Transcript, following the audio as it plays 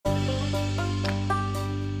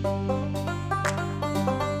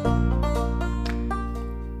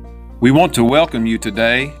We want to welcome you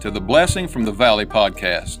today to the Blessing from the Valley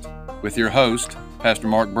podcast with your host, Pastor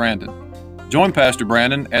Mark Brandon. Join Pastor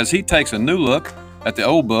Brandon as he takes a new look at the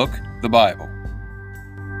old book, the Bible.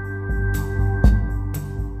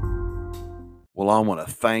 Well, I want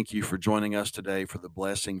to thank you for joining us today for the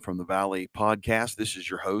Blessing from the Valley podcast. This is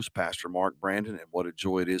your host, Pastor Mark Brandon, and what a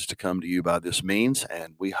joy it is to come to you by this means.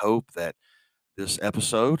 And we hope that this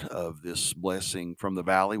episode of this Blessing from the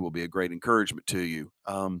Valley will be a great encouragement to you.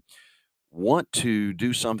 Want to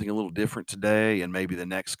do something a little different today and maybe the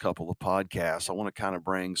next couple of podcasts. I want to kind of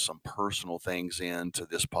bring some personal things into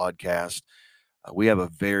this podcast. We have a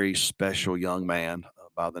very special young man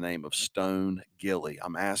by the name of Stone Gilly.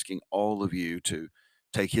 I'm asking all of you to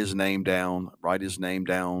take his name down, write his name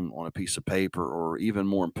down on a piece of paper, or even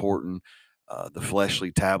more important, the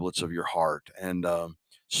fleshly tablets of your heart. And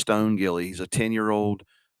Stone Gilly, he's a 10-year-old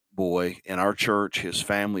boy in our church. His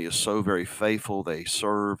family is so very faithful. They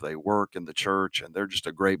serve, they work in the church, and they're just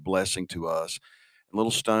a great blessing to us. And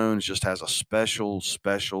little Stone just has a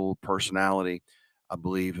special personality. I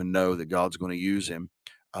believe and know that God's going to use him.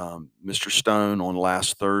 Mr. Stone on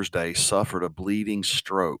last Thursday suffered a bleeding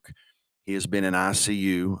stroke. He has been in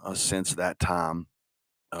ICU since that time.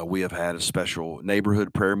 We have had a special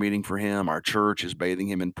neighborhood prayer meeting for him. Our church is bathing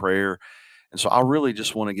him in prayer. And so I really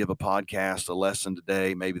just want to give a podcast, a lesson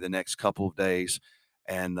today, maybe the next couple of days,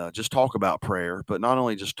 and just talk about prayer. But not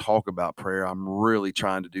only just talk about prayer, I'm really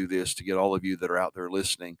trying to do this to get all of you that are out there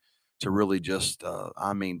listening to really just,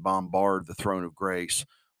 bombard the throne of grace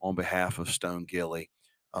on behalf of Stone Gilly.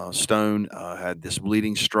 Stone had this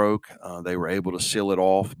bleeding stroke. They were able to seal it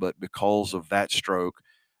off, but because of that stroke,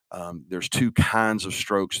 there's two kinds of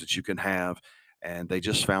strokes that you can have. And they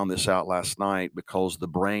just found this out last night because the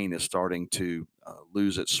brain is starting to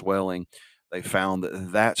lose its swelling. They found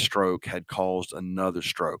that that stroke had caused another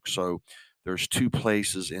stroke. So there's two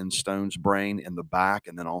places in Stone's brain, in the back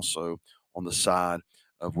and then also on the side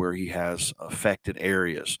of where he has affected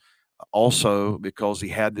areas. Also, because he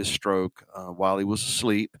had this stroke while he was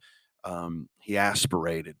asleep, he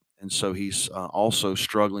aspirated. And so he's also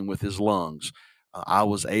struggling with his lungs. I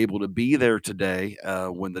was able to be there today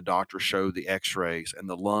when the doctor showed the x-rays, and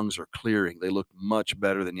the lungs are clearing. They look much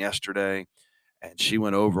better than yesterday. And she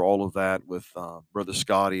went over all of that with Brother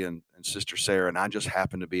Scotty and Sister Sarah, and I just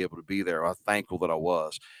happened to be able to be there. I'm thankful that I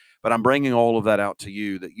was. But I'm bringing all of that out to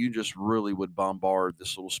you, that you just really would bombard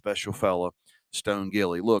this little special fella, Stone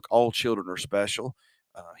Gilly. Look, all children are special.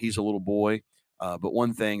 He's a little boy. But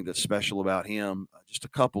one thing that's special about him, just a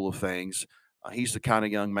couple of things. He's the kind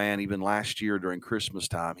of young man, even last year during Christmas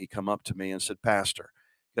time, he come up to me and said, "Pastor,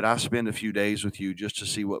 could I spend a few days with you just to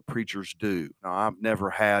see what preachers do?" Now, I've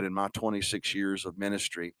never had in my 26 years of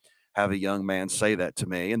ministry have a young man say that to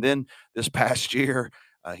me. And then this past year,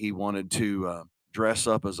 he wanted to dress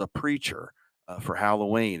up as a preacher for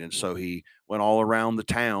Halloween. And so he went all around the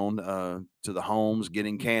town to the homes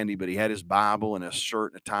getting candy, but he had his Bible and a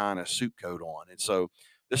shirt and a tie and a suit coat on. And so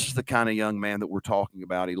this is the kind of young man that we're talking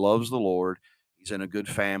about. He loves the Lord. He's in a good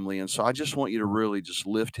family. And so I just want you to really just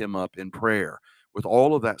lift him up in prayer. With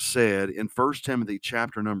all of that said, in 1 Timothy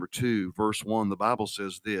chapter number 2, verse 1, the Bible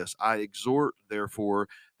says this: "I exhort, therefore,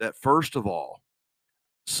 that first of all,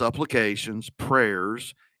 supplications,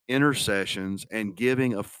 prayers, intercessions, and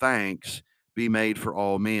giving of thanks be made for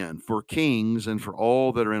all men, for kings and for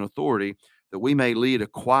all that are in authority, that we may lead a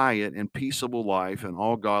quiet and peaceable life in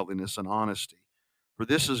all godliness and honesty. For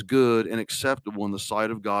this is good and acceptable in the sight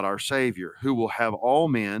of God our Savior, who will have all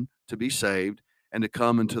men to be saved and to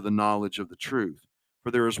come into the knowledge of the truth. For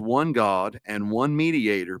there is one God and one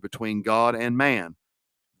mediator between God and man,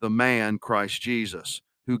 the man Christ Jesus,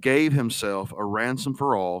 who gave himself a ransom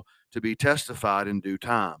for all, to be testified in due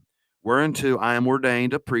time. Whereunto I am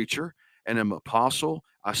ordained a preacher and am apostle.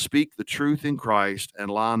 I speak the truth in Christ and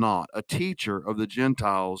lie not, a teacher of the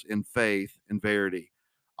Gentiles in faith and verity.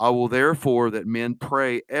 I will therefore that men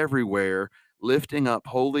pray everywhere, lifting up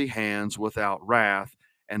holy hands without wrath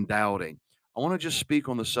and doubting." I want to just speak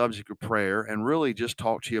on the subject of prayer and really just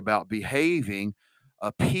talk to you about behaving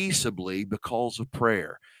peaceably because of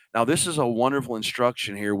prayer. Now, this is a wonderful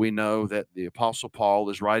instruction here. We know that the Apostle Paul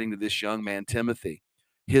is writing to this young man, Timothy,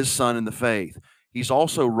 his son in the faith. He's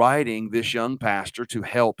also writing this young pastor to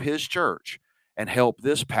help his church and help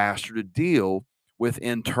this pastor to deal with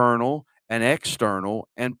internal and external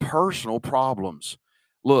and personal problems.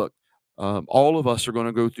 Look, all of us are going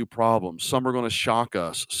to go through problems. Some are going to shock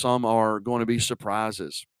us. Some are going to be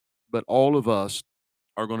surprises. But all of us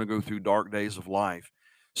are going to go through dark days of life.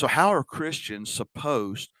 So how are Christians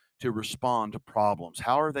supposed to respond to problems?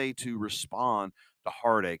 How are they to respond to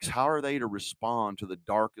heartaches? How are they to respond to the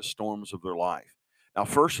darkest storms of their life? Now,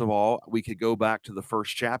 first of all, we could go back to the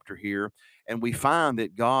first chapter here, and we find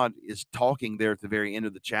that God is talking there at the very end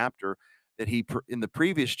of the chapter that in the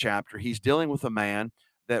previous chapter, he's dealing with a man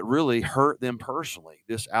that really hurt them personally.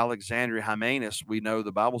 This Alexander Hymenaeus, we know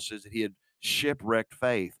the Bible says that he had shipwrecked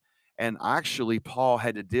faith. And actually, Paul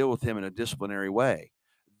had to deal with him in a disciplinary way.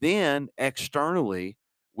 Then, externally,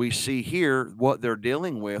 we see here what they're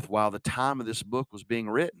dealing with while the time of this book was being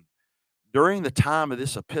written. During the time of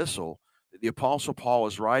this epistle, that the Apostle Paul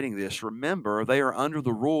is writing this, remember, they are under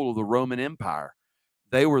the rule of the Roman Empire.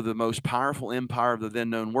 They were the most powerful empire of the then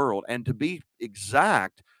known world. And to be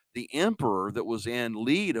exact, the emperor that was in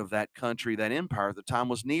lead of that country, that empire at the time,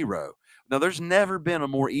 was Nero. Now, there's never been a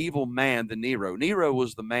more evil man than Nero. Nero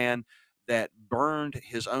was the man that burned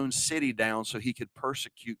his own city down so he could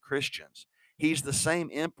persecute Christians. He's the same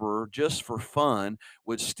emperor, just for fun,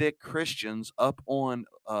 would stick Christians up on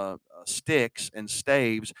sticks and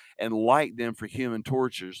staves and light them for human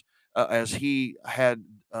torches as he had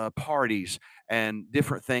parties and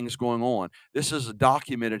different things going on. This is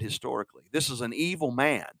documented historically. This is an evil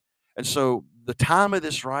man. And so, the time of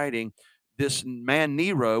this writing, this man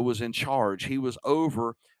Nero was in charge. He was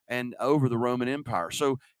over the Roman Empire.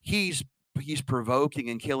 So he's provoking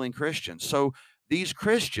and killing Christians. So these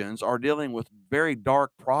Christians are dealing with very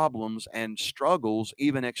dark problems and struggles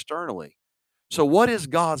even externally. So what is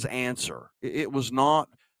God's answer? It was not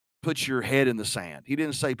put your head in the sand. He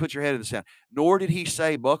didn't say put your head in the sand, nor did he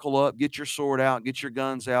say buckle up, get your sword out, get your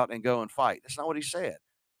guns out, and go and fight. That's not what he said.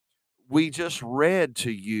 We just read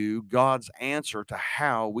to you God's answer to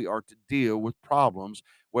how we are to deal with problems,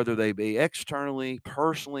 whether they be externally,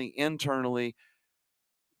 personally, internally.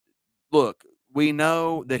 Look, we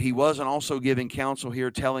know that he wasn't also giving counsel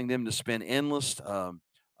here, telling them to spend endless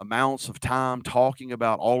amounts of time talking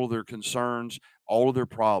about all of their concerns, all of their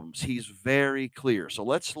problems. He's very clear. So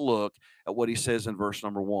let's look at what he says in verse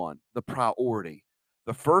number 1, the priority.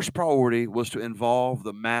 The first priority was to involve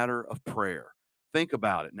the matter of prayer. Think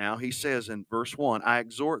about it now. He says in verse 1, I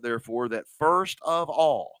exhort, therefore, that first of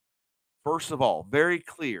all, very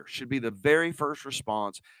clear, should be the very first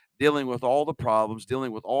response, dealing with all the problems,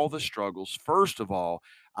 dealing with all the struggles. First of all,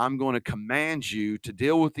 I'm going to command you to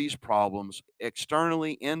deal with these problems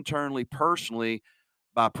externally, internally, personally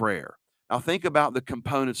by prayer. Now, think about the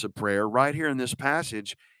components of prayer. Right here in this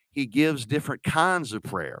passage, he gives different kinds of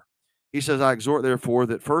prayer. He says, I exhort, therefore,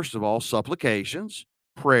 that first of all, supplications,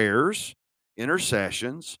 prayers,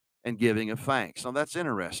 intercessions, and giving of thanks. Now, that's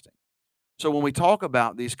interesting. So when we talk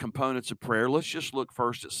about these components of prayer, let's just look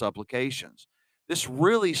first at supplications. This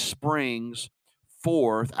really springs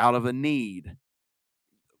forth out of a need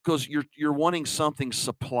because you're wanting something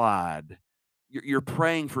supplied. You're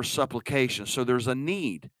praying for supplication. So there's a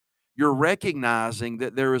need. You're recognizing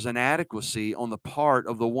that there is an adequacy on the part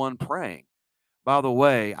of the one praying. By the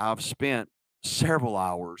way, I've spent several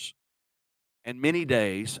hours and many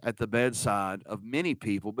days at the bedside of many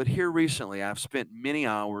people, but here recently I've spent many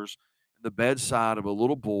hours at the bedside of a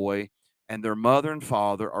little boy, and their mother and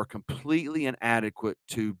father are completely inadequate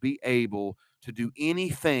to be able to do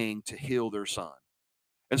anything to heal their son.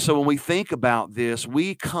 And so when we think about this,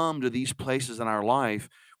 we come to these places in our life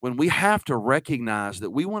when we have to recognize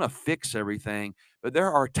that we want to fix everything, but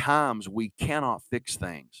there are times we cannot fix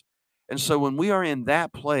things. And so when we are in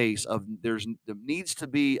that place of there needs to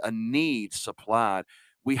be a need supplied,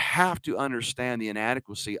 we have to understand the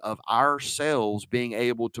inadequacy of ourselves being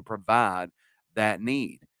able to provide that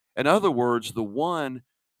need. In other words, the one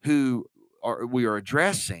we are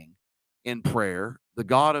addressing in prayer, the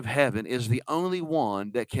God of heaven, is the only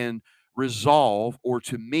one that can resolve or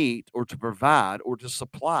to meet or to provide or to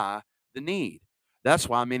supply the need. That's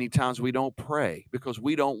why many times we don't pray because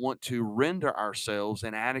we don't want to render ourselves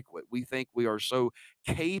inadequate. We think we are so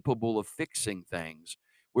capable of fixing things.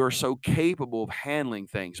 We are so capable of handling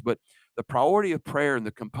things. But the priority of prayer and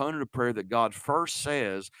the component of prayer that God first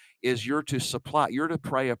says is you're to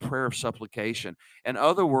pray a prayer of supplication. In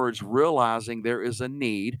other words, realizing there is a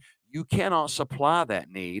need. You cannot supply that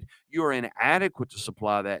need. You are inadequate to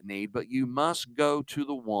supply that need, but you must go to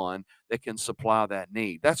the one that can supply that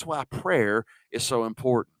need. That's why prayer is so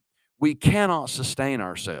important. We cannot sustain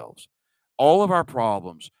ourselves. All of our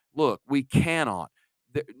problems, look, we cannot.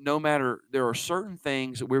 No matter, there are certain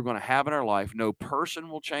things that we're going to have in our life. No person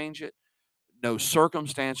will change it. No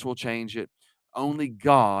circumstance will change it. Only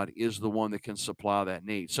God is the one that can supply that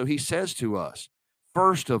need. So he says to us,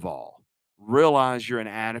 first of all, realize your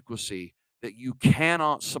inadequacy, that you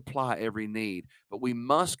cannot supply every need, but we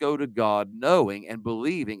must go to God knowing and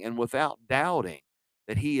believing and without doubting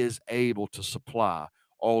that he is able to supply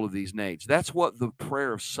all of these needs. That's what the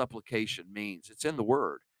prayer of supplication means. It's in the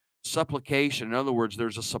word. Supplication, in other words,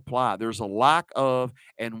 there's a supply. There's a lack of,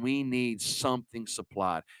 and we need something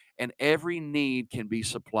supplied. And every need can be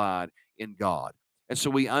supplied in God. And so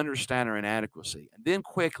we understand our inadequacy. And then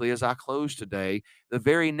quickly, as I close today, the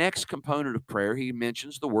very next component of prayer, he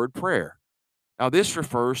mentions the word prayer. Now, this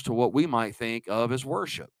refers to what we might think of as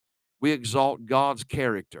worship. We exalt God's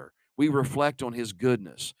character. We reflect on his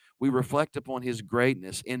goodness. We reflect upon his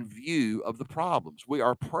greatness in view of the problems. We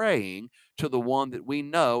are praying to the one that we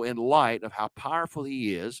know in light of how powerful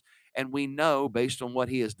he is. And we know, based on what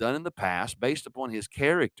he has done in the past, based upon his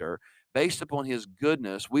character, based upon his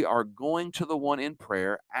goodness, we are going to the one in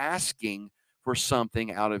prayer asking for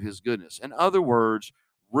something out of his goodness. In other words,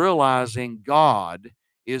 realizing God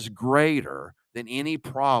is greater than any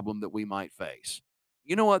problem that we might face.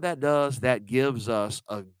 You know what that does? That gives us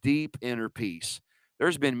a deep inner peace.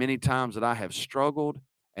 There's been many times that I have struggled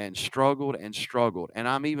and struggled and struggled, and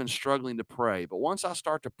I'm even struggling to pray. But once I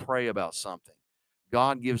start to pray about something,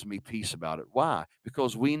 God gives me peace about it. Why?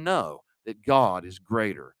 Because we know that God is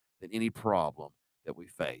greater than any problem that we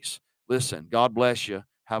face. Listen, God bless you.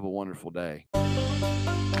 Have a wonderful day.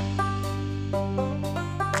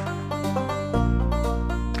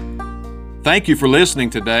 Thank you for listening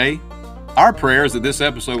today. Our prayer is that this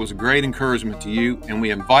episode was a great encouragement to you, and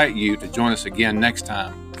we invite you to join us again next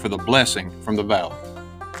time for the Blessing from the Valley.